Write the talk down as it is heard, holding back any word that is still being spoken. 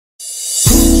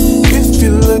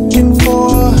looking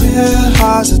for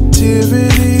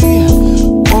positivity,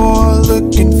 or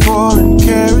looking for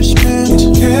encouragement.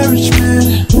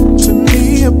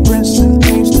 Temia Brinson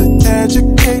aims to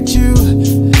educate you,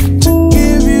 to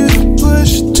give you the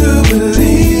push to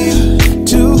believe,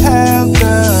 to have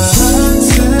the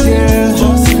mindset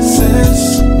for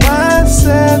success.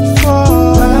 Mindset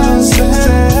for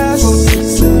success.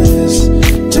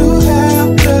 To have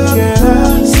the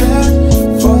mindset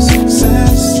for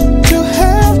success. To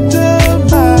have the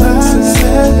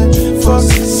mindset for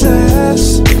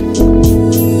success.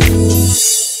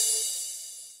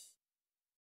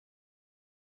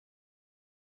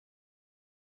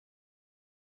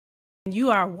 You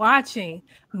are watching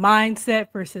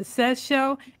Mindset for Success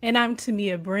Show, and I'm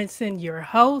Temia Brinson, your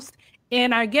host.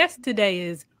 And our guest today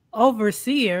is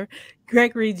Overseer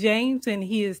Gregory James, and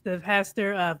he is the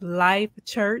pastor of Life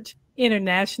Church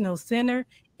International Center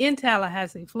in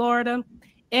Tallahassee, Florida.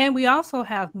 And we also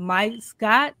have Mike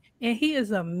Scott, and he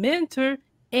is a mentor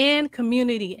and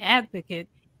community advocate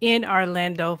in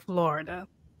Orlando, Florida.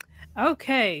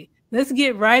 Okay, let's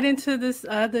get right into this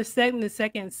other segment, the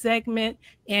second segment.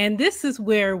 And this is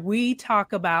where we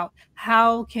talk about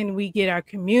how can we get our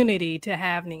community to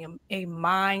having a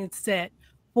mindset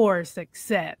for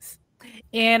success.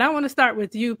 And I want to start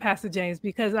with you, Pastor James,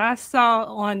 because I saw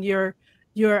on your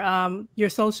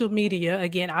social media,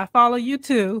 again, I follow you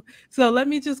too. So let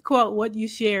me just quote what you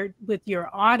shared with your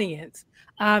audience.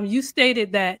 You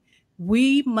stated that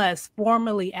we must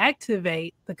formally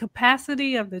activate the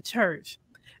capacity of the church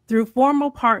through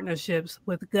formal partnerships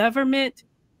with government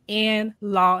and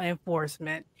law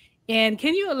enforcement. And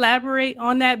can you elaborate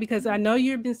on that? Because I know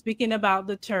you've been speaking about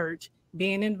the church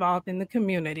being involved in the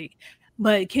community,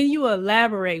 but can you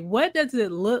elaborate? What does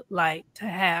it look like to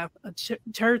have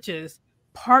churches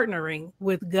partnering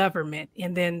with government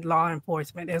and then law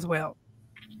enforcement as well?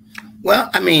 Well,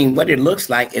 I mean, what it looks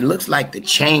like the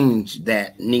change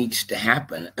that needs to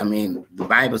happen. I mean, the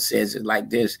Bible says it like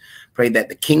this: pray that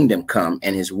the kingdom come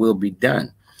and his will be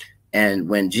done. And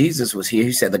when Jesus was here,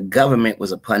 he said the government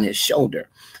was upon his shoulder.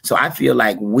 So I feel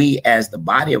like we as the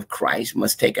body of Christ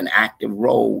must take an active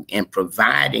role in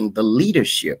providing the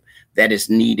leadership that is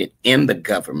needed in the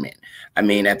government. I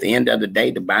mean, at the end of the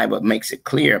day, the Bible makes it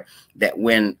clear that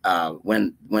when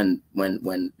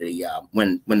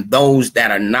those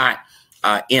that are not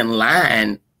in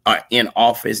line are in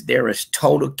office, there is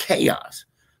total chaos.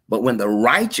 But when the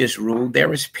righteous rule,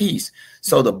 there is peace.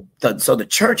 So the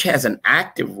church has an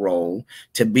active role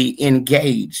to be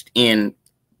engaged in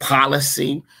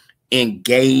policy,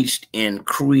 engaged in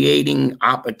creating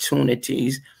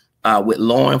opportunities with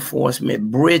law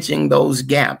enforcement, bridging those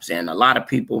gaps. And a lot of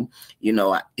people, you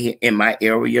know, in my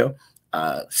area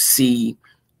see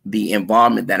the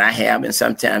involvement that I have, and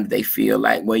sometimes they feel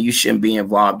like, well, you shouldn't be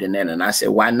involved in that. And I say,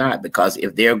 why not? Because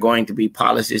if there are going to be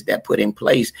policies that put in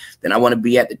place, then I want to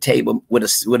be at the table with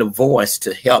a voice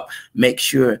to help make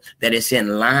sure that it's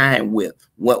in line with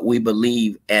what we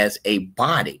believe as a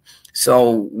body.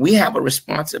 So we have a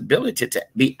responsibility to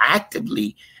be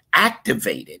actively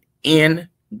activated in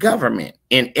government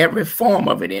in every form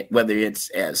of it, whether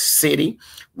it's as city,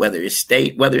 whether it's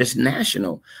state, whether it's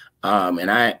national.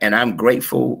 And I'm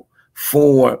grateful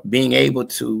for being able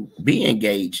to be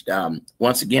engaged.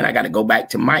 Once again, I got to go back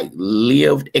to my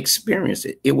lived experience.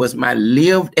 It was my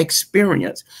lived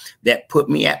experience that put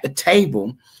me at the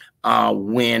table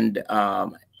when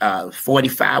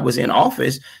 45 was in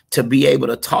office to be able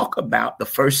to talk about the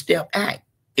First Step Act.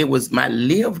 It was my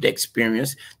lived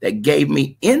experience that gave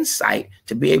me insight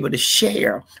to be able to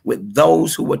share with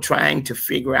those who were trying to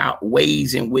figure out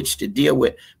ways in which to deal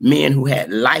with men who had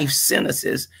life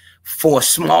sentences for a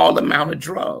small amount of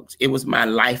drugs. It was my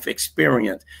life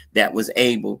experience that was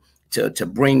able to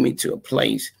bring me to a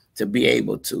place to be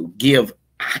able to give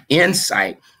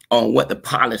insight on what the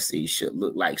policy should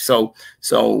look like. So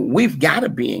we've got to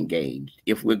be engaged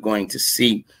if we're going to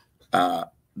see the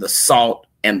salt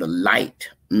and the light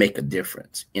make a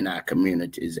difference in our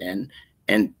communities. And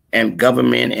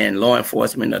government and law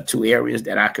enforcement are two areas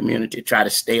that our community try to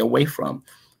stay away from.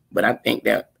 But I think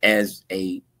that as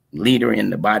a leader in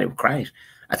the body of Christ,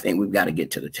 I think we've got to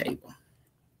get to the table.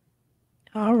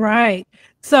 All right.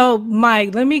 So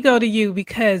Mike, let me go to you,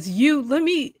 because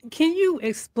can you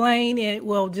explain it?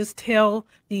 Well, just tell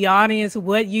the audience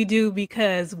what you do,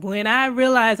 because when I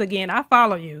realize, again, I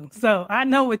follow you, so I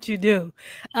know what you do.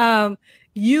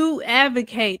 You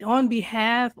advocate on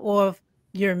behalf of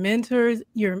your mentors,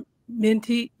 your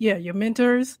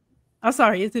mentors. I'm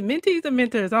sorry, is it mentees or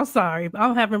mentors? I'm sorry,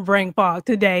 I'm having brain fog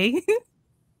today.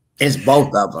 It's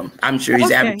both of them. I'm sure he's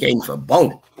advocating for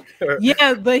both.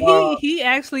 Yeah, but he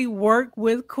actually worked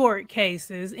with court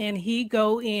cases, and he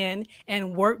go in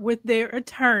and work with their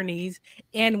attorneys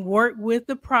and work with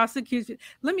the prosecution.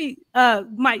 Let me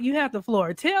Mike, you have the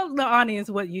floor. Tell the audience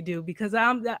what you do, because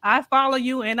I follow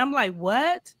you and I'm like,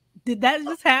 what? Did that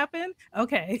just happen?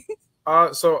 Okay.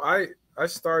 So I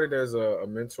started as a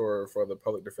mentor for the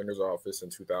public defender's office in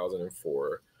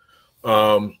 2004.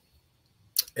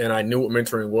 And I knew what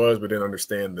mentoring was, but didn't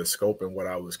understand the scope and what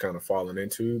I was kind of falling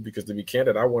into, because to be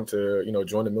candid, I want to,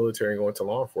 join the military and go into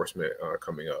law enforcement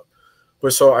coming up.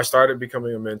 But so I started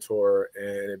becoming a mentor,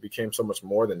 and it became so much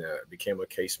more than that. It became a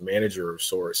case manager of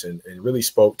sorts, and really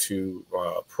spoke to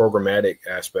programmatic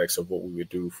aspects of what we would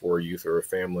do for a youth or a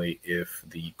family if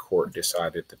the court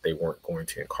decided that they weren't going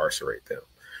to incarcerate them.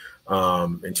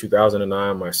 In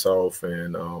 2009, myself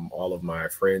and all of my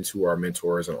friends who are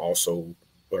mentors and also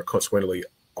consequently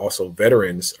also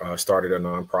veterans started a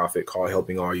nonprofit called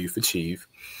Helping All Youth Achieve.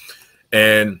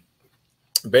 And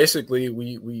basically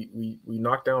we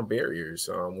knock down barriers.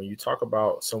 When you talk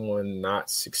about someone not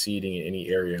succeeding in any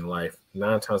area in life,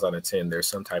 9 times out of 10 there's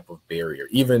some type of barrier.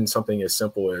 Even something as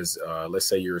simple as let's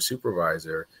say you're a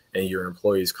supervisor and your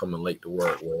employees coming late to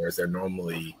work, whereas they're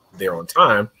normally there on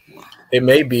time. It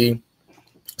may be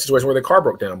a situation where the car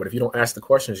broke down, but if you don't ask the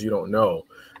questions, you don't know.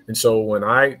 And so when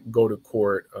I go to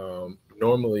court,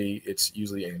 normally it's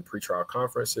usually in pretrial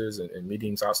conferences and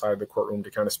meetings outside of the courtroom to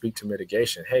kind of speak to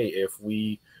mitigation. Hey, if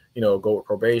we, go with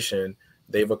probation,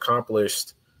 they've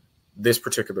accomplished this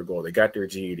particular goal. They got their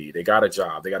GED, they got a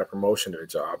job, they got a promotion to their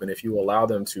job. And if you allow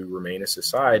them to remain in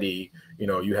society,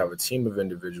 you have a team of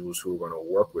individuals who are going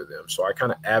to work with them. So I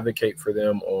kind of advocate for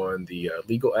them on the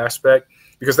legal aspect,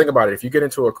 because think about it. If you get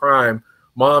into a crime,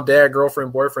 mom, dad,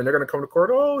 girlfriend, boyfriend, they're going to come to court.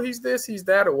 Oh, he's this, he's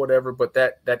that, or whatever. But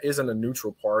that isn't a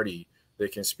neutral party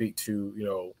that can speak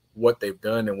to, what they've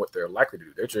done and what they're likely to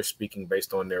do. They're just speaking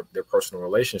based on their personal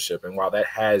relationship. And while that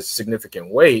has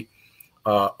significant weight,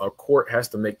 a court has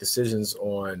to make decisions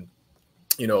on,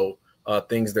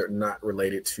 things that are not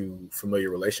related to familiar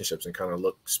relationships, and kind of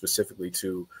look specifically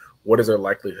to what is their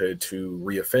likelihood to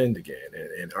reoffend again,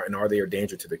 and are they a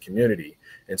danger to the community.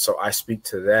 And so I speak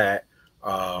to that,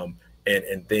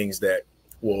 and things that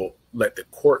will let the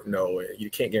court know. You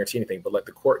can't guarantee anything, but let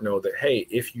the court know that, hey,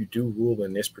 if you do rule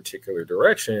in this particular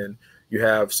direction, you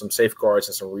have some safeguards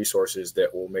and some resources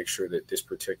that will make sure that this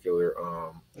particular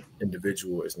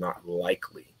individual is not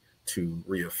likely to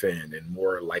reoffend and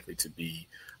more likely to be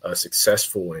a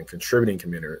successful and contributing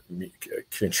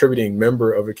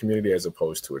member of a community, as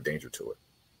opposed to a danger to it.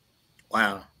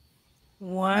 Wow.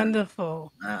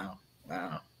 Wonderful. Wow.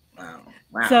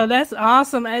 So that's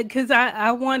awesome, because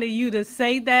I wanted you to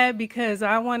say that, because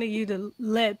I wanted you to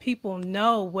let people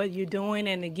know what you're doing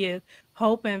and to give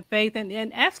hope and faith,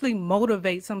 and actually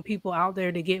motivate some people out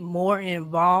there to get more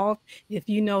involved. If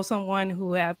you know someone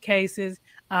who have cases,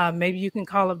 maybe you can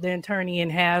call up their attorney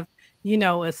and have, a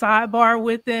sidebar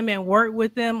with them and work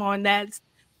with them on that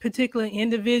particular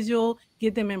individual,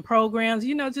 get them in programs,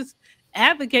 just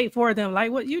advocate for them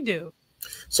like what you do.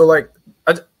 So like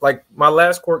my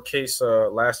last court case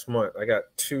last month, I got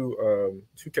two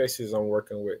cases I'm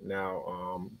working with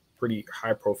now, pretty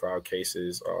high profile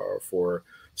cases for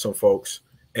some folks.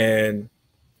 And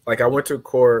like I went to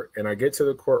court and I get to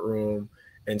the courtroom,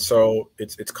 and so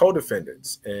it's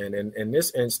co-defendants. And in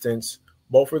this instance,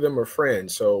 both of them are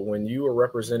friends. So when you are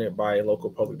represented by a local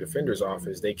public defender's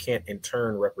office, they can't in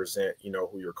turn represent,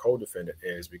 who your co-defendant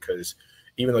is, because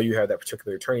even though you have that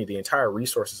particular attorney, the entire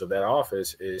resources of that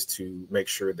office is to make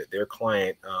sure that their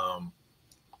client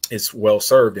is well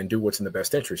served and do what's in the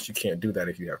best interest. You can't do that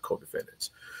if you have co-defendants.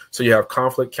 So you have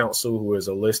conflict counsel, who is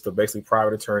a list of basically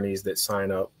private attorneys that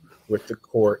sign up with the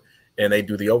court, and they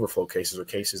do the overflow cases, or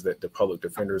cases that the public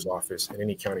defender's office in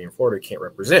any county in Florida can't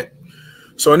represent.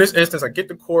 So in this instance, I get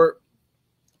to court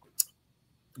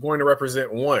going to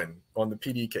represent one on the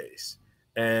PD case.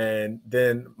 And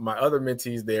then my other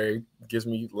mentees there gives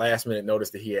me last minute notice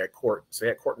that he had court. So he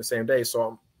had court in the same day. So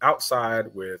I'm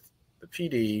outside with the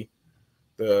PD,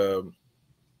 the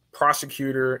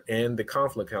prosecutor, and the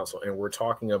conflict counsel. And we're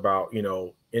talking about,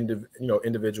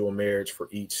 individual marriage for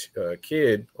each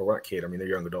kid, or not kid, I mean, they're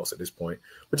young adults at this point,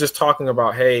 but just talking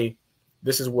about, hey,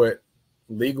 this is what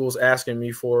legal's asking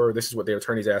me for. This is what their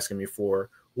attorney's asking me for.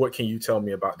 What can you tell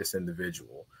me about this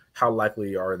individual? How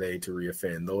likely are they to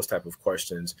reoffend? Those type of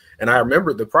questions. And I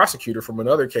remembered the prosecutor from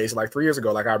another case like 3 years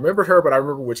ago. Like I remembered her, but I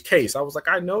remember which case. I was like,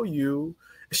 I know you.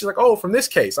 And she's like, oh, from this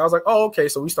case. I was like, oh, okay.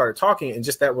 So we started talking, and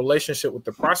just that relationship with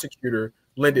the prosecutor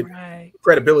lended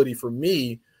credibility for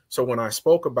me. So when I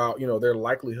spoke about, their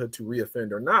likelihood to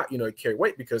reoffend or not, it carried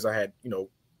weight, because I had,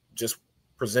 just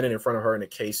presented in front of her in a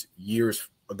case years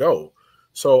ago.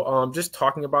 So just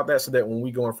talking about that so that when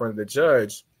we go in front of the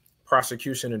judge,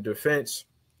 prosecution and defense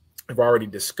have already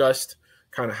discussed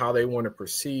kind of how they want to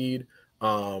proceed.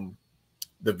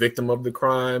 The victim of the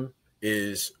crime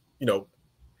is,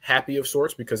 happy of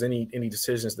sorts, because any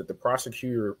decisions that the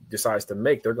prosecutor decides to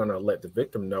make, they're going to let the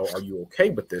victim know, are you okay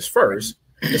with this first?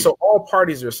 And so all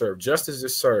parties are served, justice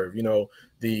is served.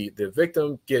 The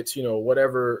victim gets,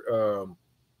 whatever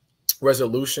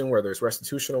resolution, whether it's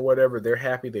restitution or whatever, they're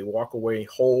happy, they walk away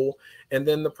whole. And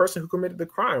then the person who committed the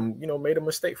crime, made a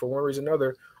mistake for one reason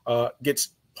or another, gets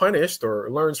punished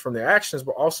or learns from their actions,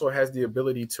 but also has the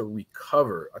ability to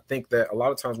recover. I think that a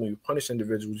lot of times when you punish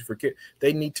individuals, you forget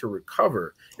they need to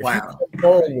recover. If you come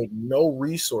home with no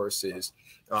resources,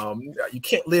 you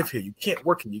can't live here, you can't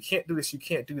work here, you can't do this, you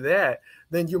can't do that,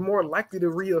 then you're more likely to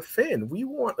reoffend. We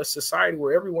want a society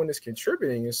where everyone is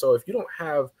contributing. And so if you don't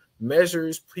have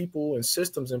measures, people, and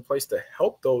systems in place to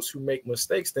help those who make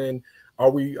mistakes, then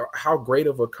how great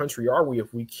of a country are we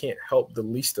if we can't help the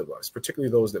least of us,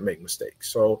 particularly those that make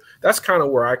mistakes? So that's kind of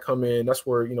where I come in. That's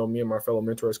where, me and my fellow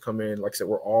mentors come in. Like I said,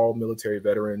 we're all military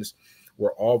veterans.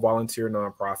 We're all volunteer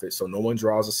nonprofits, so no one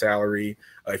draws a salary.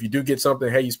 If you do get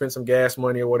something, hey, you spend some gas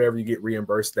money or whatever, you get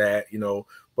reimbursed that,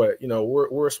 But,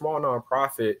 we're a small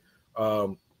nonprofit,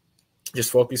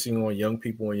 just focusing on young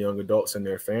people and young adults and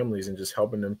their families and just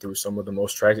helping them through some of the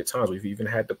most tragic times. We've even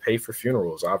had to pay for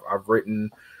funerals. I've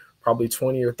written probably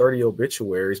 20 or 30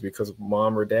 obituaries because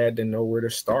mom or dad didn't know where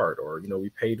to start, or, we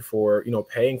paid for,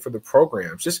 paying for the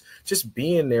programs, just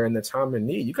being there in the time of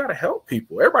need. You got to help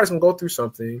people. Everybody's gonna go through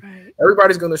something. Right.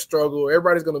 Everybody's going to struggle.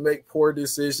 Everybody's going to make poor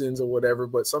decisions or whatever.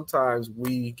 But sometimes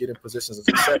we get in positions of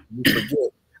success and we forget.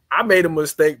 I made a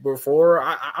mistake before.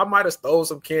 I might have stole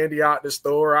some candy out the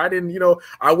store. I didn't,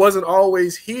 I wasn't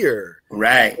always here.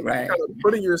 Right. Kind of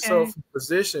putting yourself in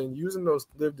position, using those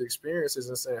lived experiences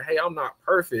and saying, hey, I'm not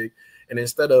perfect. And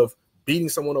instead of beating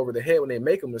someone over the head when they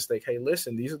make a mistake, hey,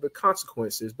 listen, these are the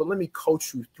consequences, but let me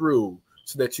coach you through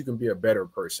so that you can be a better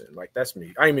person. Like, that's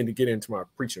me. I didn't mean to get into my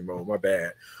preaching mode. My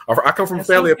bad. I come from a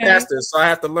family of pastors, so I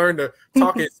have to learn to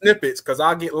talk in snippets because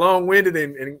I'll get long-winded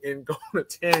and go on a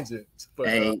tangent.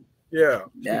 But yeah.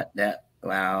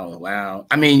 Wow.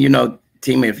 I mean,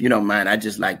 Temia, if you don't mind, I'd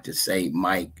just like to say,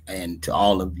 Mike, and to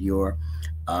all of your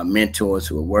mentors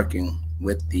who are working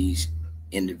with these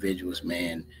individuals,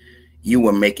 man, you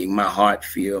were making my heart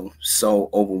feel so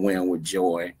overwhelmed with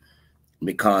joy,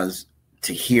 because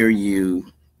to hear you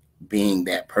being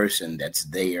that person that's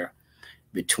there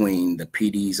between the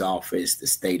PD's office, the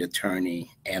state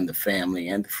attorney, and the family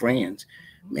and the friends,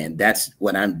 man, that's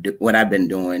what I've been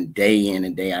doing day in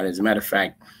and day out. As a matter of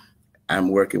fact, I'm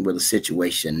working with a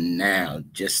situation now,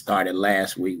 just started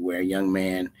last week, where a young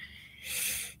man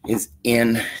is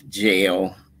in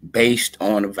jail based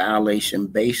on a violation,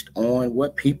 based on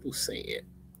what people said.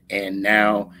 And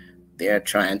now they're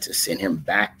trying to send him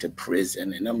back to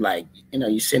prison. And I'm like,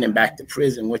 you send him back to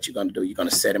prison, what you going to do? You're going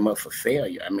to set him up for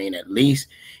failure. I mean, at least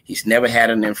he's never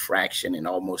had an infraction in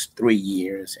almost 3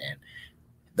 years. And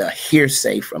the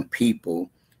hearsay from people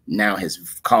now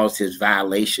has caused his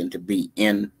violation to be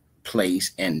in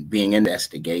place and being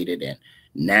investigated. And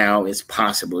now it's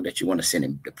possible that you want to send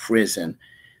him to prison.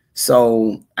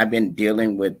 So I've been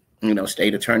dealing with,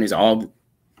 state attorneys all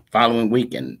following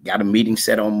week, and got a meeting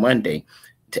set on Monday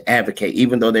to advocate,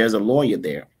 even though there's a lawyer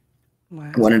there.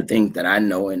 Wow. One of the things that I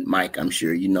know, and Mike, I'm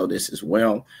sure you know this as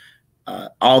well,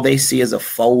 all they see is a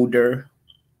folder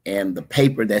and the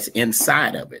paper that's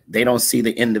inside of it. They don't see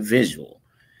the individual.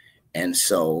 And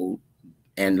so,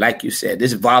 and like you said,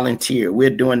 this volunteer, we're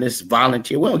doing this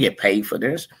volunteer. We don't get paid for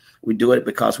this. We do it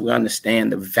because we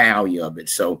understand the value of it.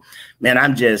 So, man,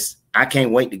 I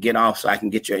can't wait to get off so I can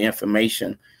get your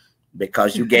information,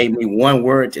 because you gave me one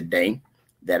word today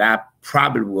that I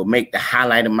probably will make the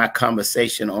highlight of my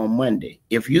conversation on Monday.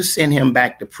 If you send him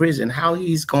back to prison, how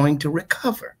he's going to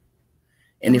recover.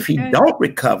 And if he don't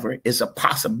recover, it's a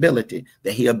possibility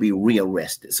that he'll be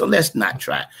rearrested. So let's not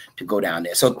try to go down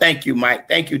there. So thank you, Mike.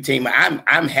 Thank you, team.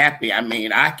 I'm happy. I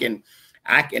mean, I can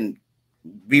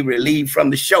be relieved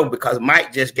from the show because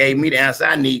Mike just gave me the answer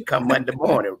I need come Monday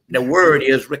morning. The word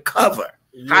is recover.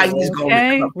 How he's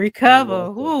going to recover.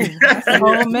 Ooh, that's the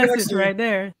whole message right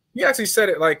there. He actually said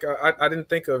it like, I didn't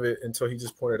think of it until he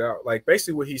just pointed out. Like,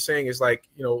 basically what he's saying is like,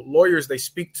 lawyers, they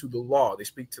speak to the law, they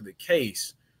speak to the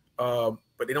case, but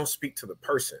they don't speak to the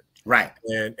person. Right.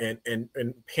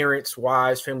 And parents,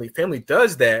 wives, family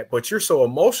does that, but you're so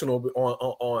emotional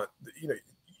on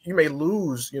you may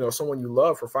lose, someone you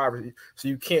love for 5 years. So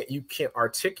you can't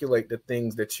articulate the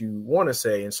things that you want to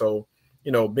say. And so,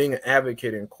 being an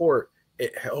advocate in court,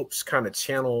 it helps kind of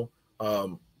channel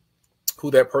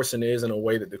who that person is in a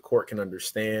way that the court can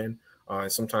understand.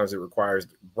 And sometimes it requires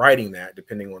writing that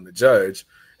depending on the judge.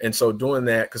 And so doing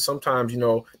that, because sometimes, you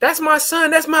know, that's my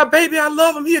son, that's my baby, I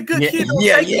love him, he a good kid.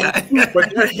 Yeah. But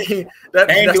that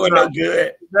ain't doing no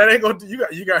good. That ain't gonna do.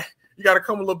 You got to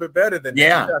come a little bit better than that.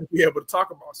 Yeah. You got to be able to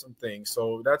talk about some things.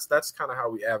 So that's kind of how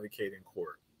we advocate in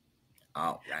court.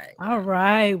 All right. All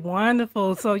right,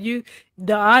 wonderful. So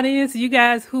the audience, you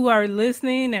guys who are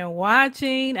listening and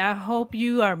watching, I hope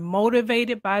you are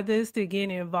motivated by this to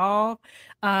get involved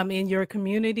in your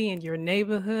community, in your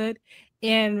neighborhood.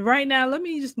 And right now, let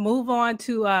me just move on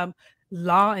to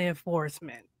law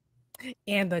enforcement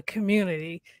and the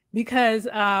community, because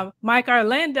Mike,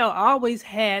 Orlando always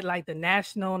had like the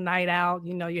national night out.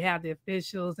 You know, you have the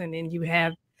officials and then you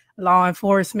have law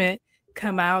enforcement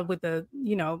come out with the,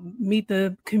 you know, meet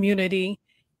the community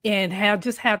and have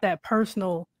that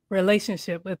personal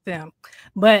relationship with them.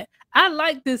 But I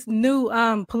like this new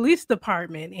police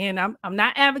department, and I'm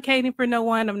not advocating for no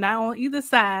one. I'm not on either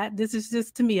side. This is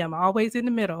just to me. I'm always in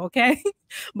the middle, okay?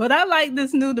 But I like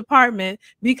this new department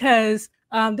because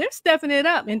they're stepping it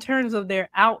up in terms of their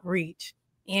outreach.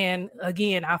 And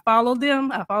again, I follow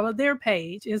them. I follow their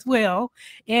page as well.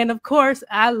 And of course,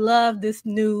 I love this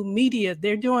new media.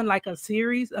 They're doing like a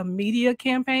series of media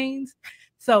campaigns.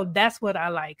 So that's what I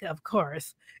like, of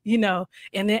course, you know,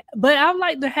 but I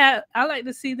like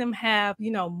to see them have,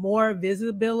 you know, more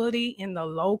visibility in the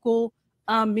local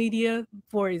media,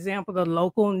 for example, the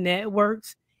local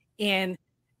networks, and,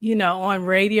 you know, on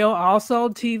radio, also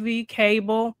TV,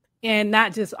 cable, and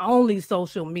not just only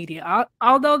social media,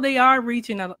 although they are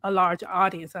reaching a large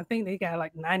audience. I think they got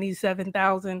like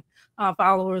 97,000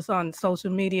 followers on social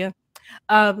media.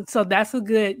 So that's a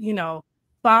good, you know,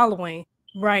 following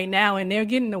right now, and they're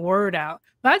getting the word out.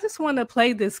 But I just want to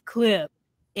play this clip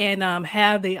and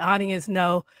have the audience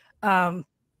know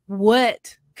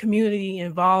what community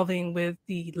involving with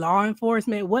the law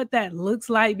enforcement, what that looks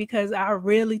like, because I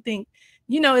really think,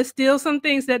 you know, it's still some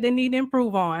things that they need to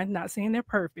improve on. Not saying they're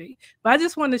perfect, but I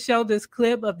just want to show this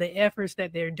clip of the efforts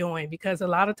that they're doing, because a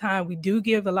lot of time we do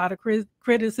give a lot of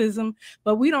criticism,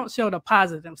 but we don't show the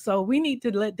positive. So we need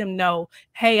to let them know,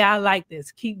 hey, I like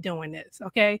this. Keep doing this.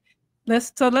 Okay.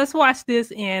 Let's watch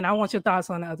this, and I want your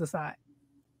thoughts on the other side.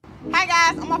 Hi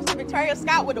guys, I'm Officer Victoria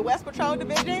Scott with the West Patrol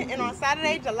Division, and on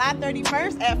Saturday, July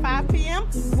 31st at 5 p.m.,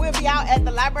 we'll be out at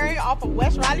the library off of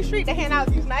West Riley Street to hand out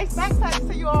these nice backpacks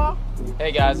to you all.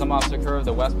 Hey guys, I'm Officer Kerr of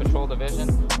the West Patrol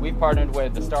Division. We've partnered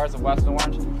with the Stars of West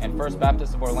Orange and First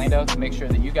Baptist of Orlando to make sure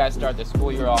that you guys start the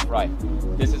school year off right.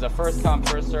 This is a first come,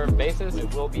 first served basis.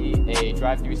 It will be a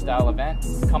drive-through style event.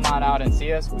 Come on out and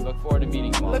see us. We look forward to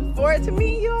meeting you all. Look forward to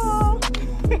meeting you all.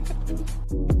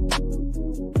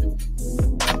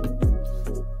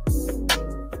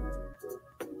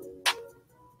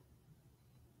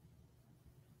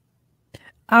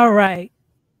 All right.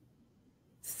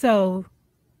 So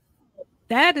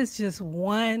that is just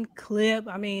one clip.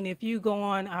 I mean, if you go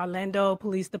on Orlando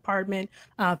Police Department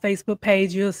Facebook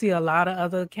page, you'll see a lot of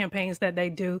other campaigns that they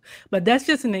do. But that's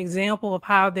just an example of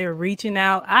how they're reaching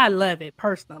out. I love it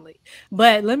personally.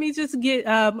 But let me just get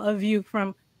a view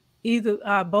from either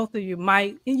both of you.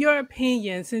 Mike, in your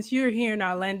opinion, since you're here in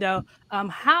Orlando,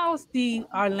 how's the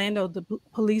Orlando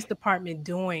Police Department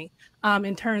doing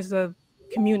in terms of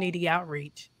community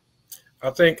outreach? I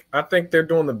think they're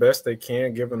doing the best they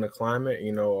can given the climate.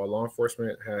 You know, law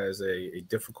enforcement has a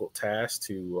difficult task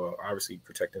to obviously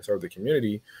protect and serve the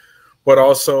community, but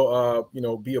also you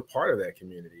know, be a part of that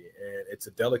community. And it's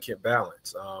a delicate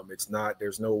balance.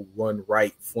 There's no one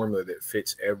right formula that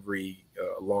fits every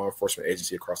law enforcement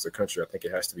agency across the country. I think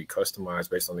it has to be customized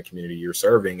based on the community you're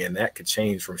serving, and that could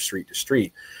change from street to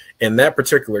street. And that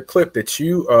particular clip that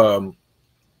you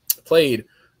played,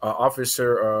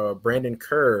 Officer Brandon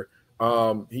Kerr,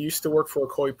 he used to work for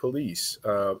Ocoee Police,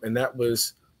 and that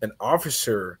was an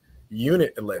officer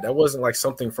unit led. That wasn't like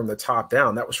something from the top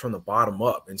down. That was from the bottom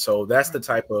up. And so that's the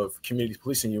type of community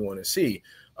policing you want to see.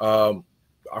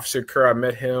 Officer Kerr, I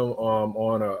met him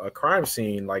on a crime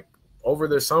scene like over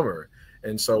the summer.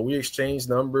 And so we exchanged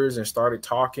numbers and started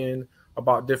talking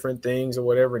about different things or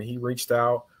whatever. And he reached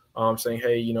out saying,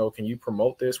 hey, you know, can you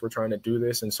promote this? We're trying to do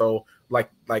this. And so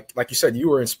like you said, you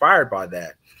were inspired by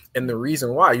that. And the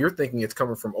reason why you're thinking it's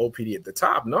coming from OPD at the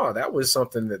top, no, that was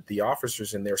something that the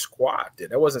officers in their squad did.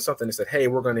 That wasn't something that said, hey,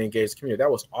 we're going to engage the community.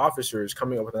 That was officers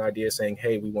coming up with an idea saying,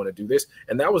 hey, we want to do this.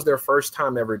 And that was their first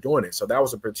time ever doing it. So that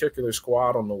was a particular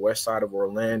squad on the west side of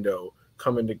Orlando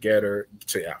coming together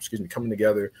to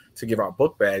give out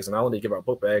book bags. And not only give out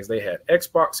book bags, they had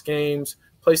Xbox games,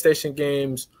 PlayStation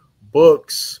games,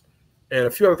 books, and a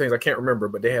few other things I can't remember,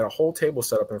 but they had a whole table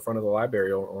set up in front of the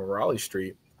library on Raleigh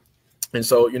Street. And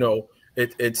so, you know,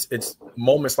 it's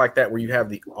moments like that where you have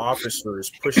the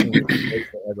officers pushing information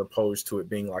as opposed to it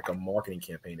being like a marketing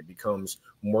campaign. It becomes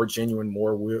more genuine,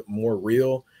 more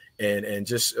real, and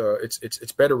just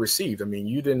it's better received. I mean,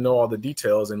 you didn't know all the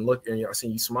details, and look, and I see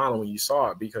you smiling when you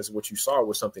saw it, because what you saw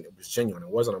was something that was genuine. It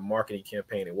wasn't a marketing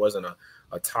campaign. It wasn't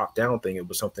a top-down thing. It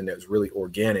was something that was really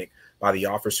organic by the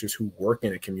officers who work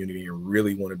in a community and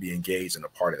really want to be engaged and a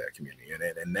part of that community.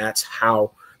 And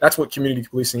that's what community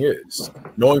policing is: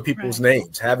 knowing people's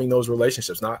names, having those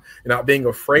relationships, not being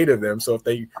afraid of them. So if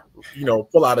they, you know,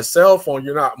 pull out a cell phone,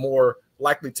 you're not more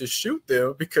likely to shoot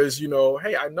them because, you know,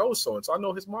 hey, I know so-and-so, I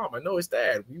know his mom, I know his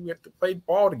dad, we went to play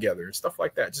ball together and stuff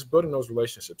like that. Just building those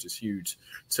relationships is huge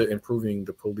to improving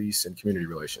the police and community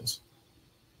relations.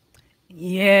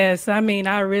 Yes, I mean,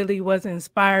 I really was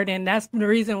inspired, and that's the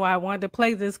reason why I wanted to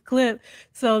play this clip,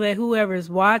 so that whoever's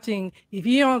watching, if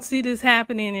you don't see this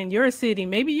happening in your city,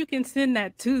 maybe you can send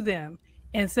that to them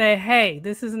and say, hey,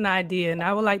 this is an idea, and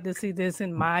I would like to see this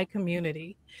in my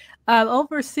community.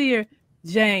 Overseer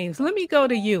James, let me go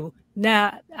to you.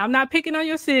 Now, I'm not picking on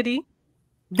your city,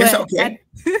 It's but okay.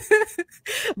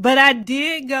 but I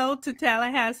did go to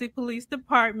Tallahassee Police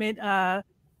Department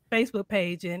Facebook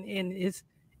page, and it's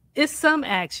some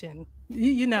action,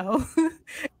 you know.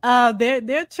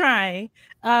 They're trying,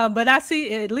 but I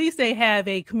see at least they have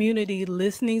a community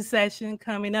listening session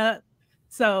coming up.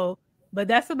 So, but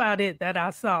that's about it that I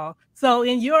saw. So,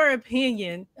 in your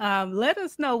opinion, let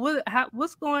us know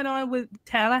what's going on with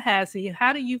Tallahassee.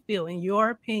 How do you feel, in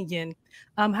your opinion?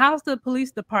 How's the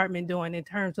police department doing in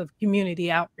terms of community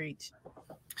outreach?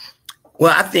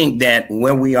 Well, I think that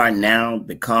where we are now,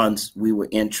 because we were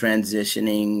in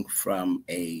transitioning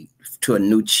to a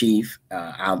new chief,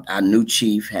 our new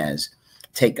chief has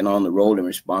taken on the role and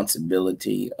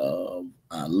responsibility of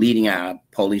leading our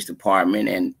police department,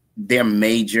 and their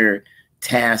major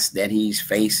tasks that he's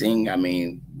facing. I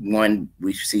mean, one,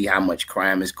 we see how much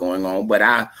crime is going on,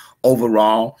 but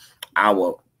overall,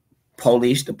 our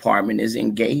police department is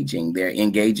engaging. They're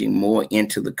engaging more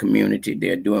into the community.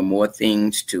 They're doing more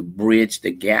things to bridge the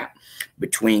gap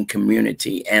between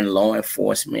community and law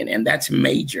enforcement, and that's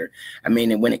major. I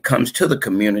mean, and when it comes to the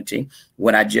community,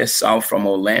 what I just saw from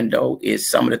Orlando is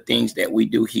some of the things that we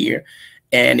do here,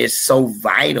 and it's so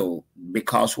vital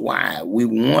because why? We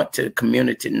want the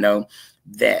community to know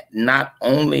that not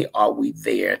only are we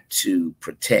there to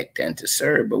protect and to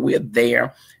serve, but we're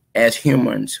there as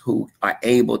humans who are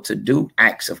able to do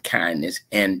acts of kindness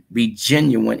and be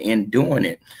genuine in doing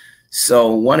it.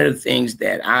 So one of the things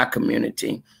that our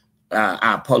community,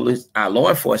 our law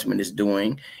enforcement is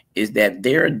doing is that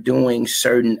they're doing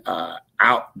certain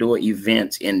outdoor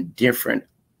events in different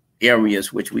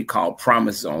areas, which we call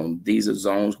promise zones. These are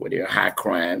zones where there are high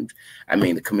crimes. I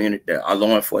mean, the community, our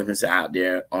law enforcement is out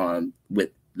there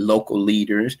with local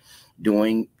leaders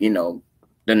doing, you know,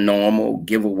 the normal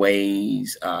giveaways,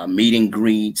 meet and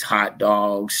greets, hot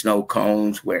dogs, snow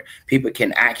cones, where people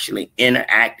can actually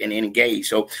interact and engage.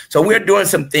 So we're doing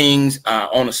some things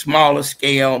on a smaller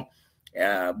scale,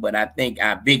 but I think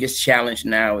our biggest challenge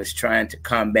now is trying to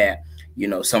combat, you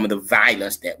know, some of the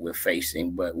violence that we're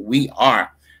facing. But we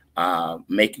are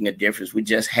making a difference. We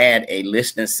just had a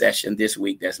listening session this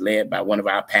week that's led by one of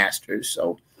our pastors.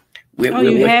 So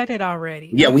you had it already?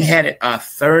 Yeah, okay. We had it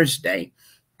Thursday.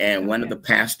 And one of the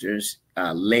pastors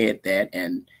led that,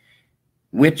 and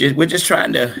we're just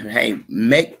trying to, hey,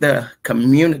 make the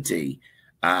community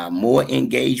more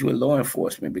engaged with law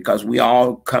enforcement, because we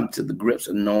all come to the grips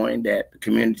of knowing that the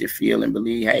community feel and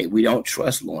believe, hey, we don't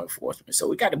trust law enforcement. So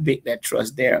we got to build that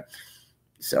trust there.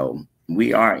 So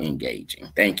we are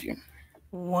engaging. Thank you.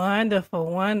 Wonderful,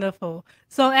 wonderful.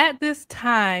 So at this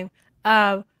time,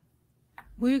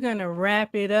 we're going to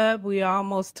wrap it up. We're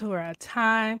almost to our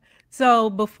time. So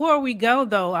before we go,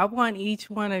 though, I want each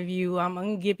one of you, I'm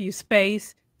going to give you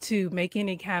space to make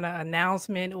any kind of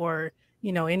announcement or,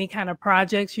 you know, any kind of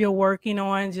projects you're working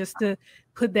on, just to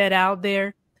put that out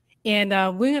there. And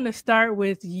we're going to start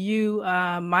with you,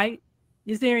 Mike.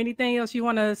 Is there anything else you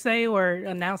want to say or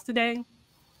announce today?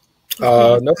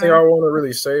 Nothing I want to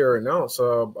really say or announce,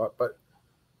 but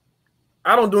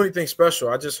I don't do anything special.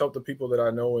 I just help the people that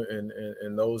I know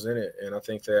and those in it. And I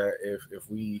think that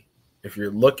if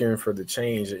you're looking for the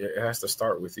change, it has to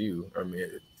start with you. I mean,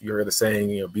 you're the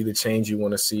saying, you know, be the change you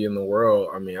want to see in the world.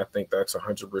 I mean, I think that's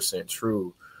 100%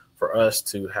 true. For us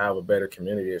to have a better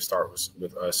community, it starts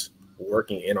with us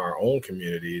working in our own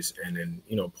communities, and then,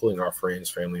 you know, pulling our friends,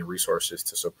 family, and resources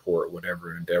to support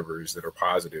whatever endeavors that are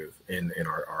positive in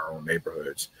our own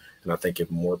neighborhoods. And I think if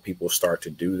more people start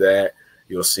to do that,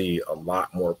 you'll see a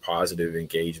lot more positive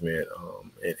engagement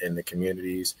in the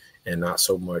communities, and not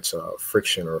so much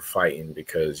friction or fighting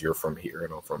because you're from here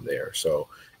and I'm from there. So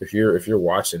if you're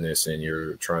watching this and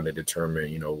you're trying to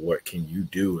determine, what can you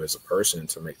do as a person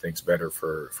to make things better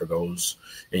for those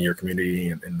in your community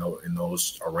and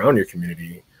those around your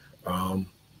community,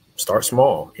 start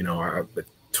small. I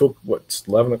took it's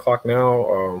 11 o'clock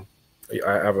now.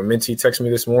 I have a mentee text me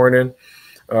this morning,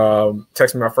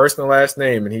 text me my first and last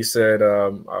name, and he said,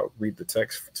 I'll read the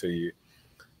text to you.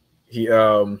 He,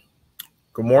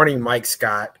 good morning, Mike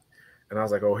Scott. And I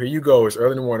was like, oh, here you go. It's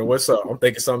early in the morning. What's up? I'm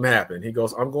thinking something happened. He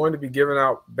goes, I'm going to be giving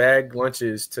out bagged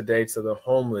lunches today to the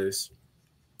homeless.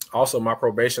 Also, my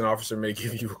probation officer may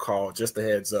give you a call. Just a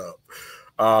heads up.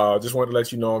 Just wanted to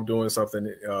let you know I'm doing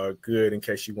something good in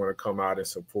case you want to come out and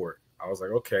support. I was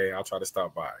like, okay, I'll try to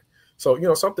stop by.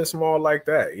 So, something small like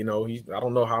that, I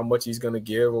don't know how much he's going to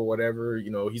give or whatever.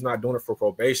 He's not doing it for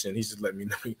probation. He's just letting me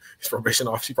know his probation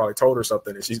officer probably told her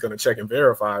something and she's going to check and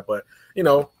verify. But,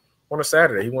 on a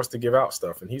Saturday, he wants to give out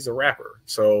stuff and he's a rapper.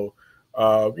 So,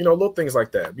 little things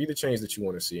like that. Be the change that you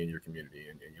want to see in your community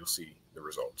and you'll see the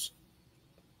results.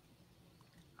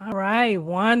 All right.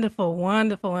 Wonderful.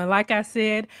 Wonderful. And like I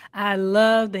said, I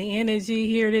love the energy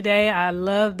here today. I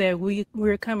love that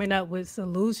we're coming up with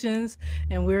solutions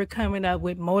and we're coming up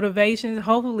with motivations.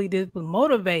 Hopefully this will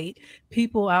motivate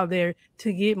people out there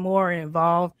to get more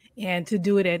involved and to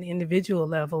do it at an individual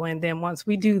level. And then once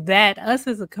we do that, us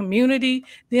as a community,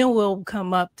 then we'll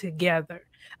come up together.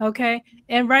 Okay.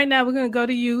 And right now we're going to go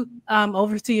to you,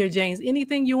 Overseer James.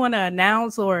 Anything you want to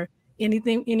announce or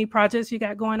any projects you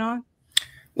got going on?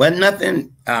 Well,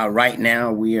 nothing right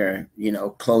now. We are,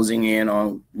 closing in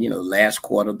on, last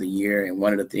quarter of the year. And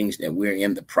one of the things that we're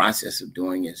in the process of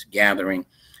doing is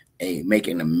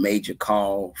making a major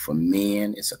call for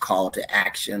men. It's a call to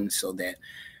action so that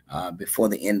before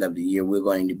the end of the year, we're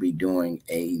going to be doing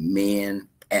a Men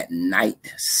at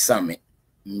Night Summit,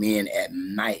 Men at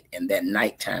Night. And that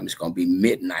nighttime is going to be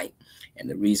midnight. And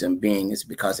the reason being is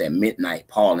because at midnight,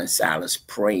 Paul and Silas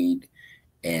prayed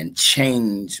and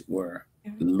chains were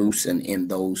loosened in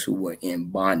those who were in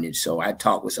bondage. So I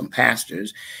talked with some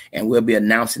pastors and we'll be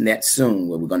announcing that soon,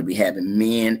 where we're going to be having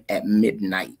Men at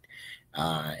Midnight.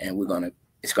 And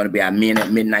it's going to be our Men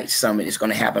at Midnight Summit. It's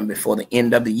going to happen before the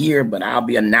end of the year, but I'll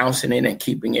be announcing it and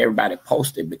keeping everybody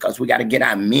posted because we got to get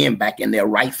our men back in their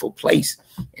rightful place.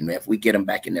 And if we get them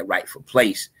back in their rightful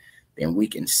place, then we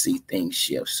can see things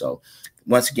shift. So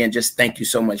once again, just thank you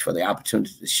so much for the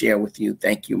opportunity to share with you.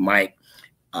 Thank you, Mike,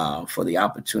 for the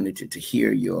opportunity to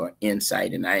hear your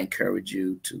insight. And I encourage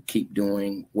you to keep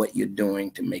doing what you're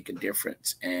doing to make a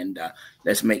difference. And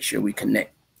let's make sure we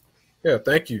connect. Yeah,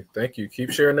 thank you. Thank you. Keep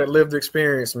sharing that lived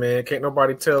experience, man. Can't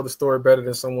nobody tell the story better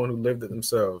than someone who lived it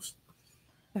themselves.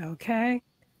 Okay.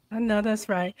 I know that's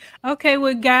right. Okay,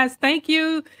 well, guys, thank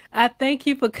you. I thank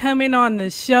you for coming on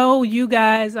the show. You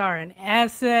guys are an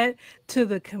asset to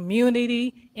the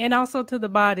community and also to the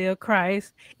body of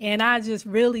Christ. And I just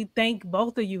really thank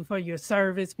both of you for your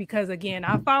service because, again,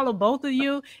 I follow both of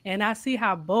you and I see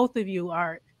how both of you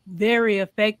are very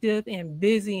effective and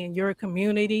busy in your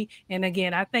community. And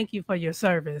again, I thank you for your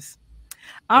service.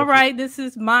 All right, this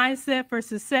is Mindset for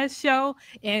Success show,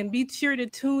 and be sure to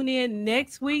tune in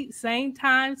next week, same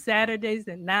time, Saturdays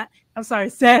at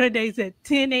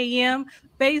 10 a.m.,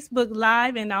 Facebook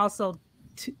Live, and also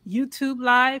YouTube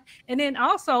Live. And then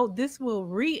also this will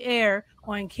re-air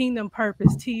on Kingdom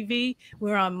Purpose TV.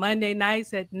 We're on Monday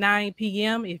nights at 9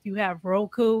 p.m. If you have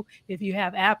Roku, if you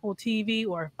have Apple TV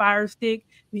or Fire Stick,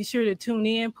 be sure to tune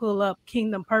in, pull up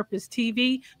Kingdom Purpose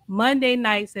TV, Monday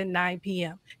nights at 9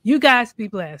 p.m. You guys be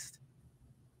blessed.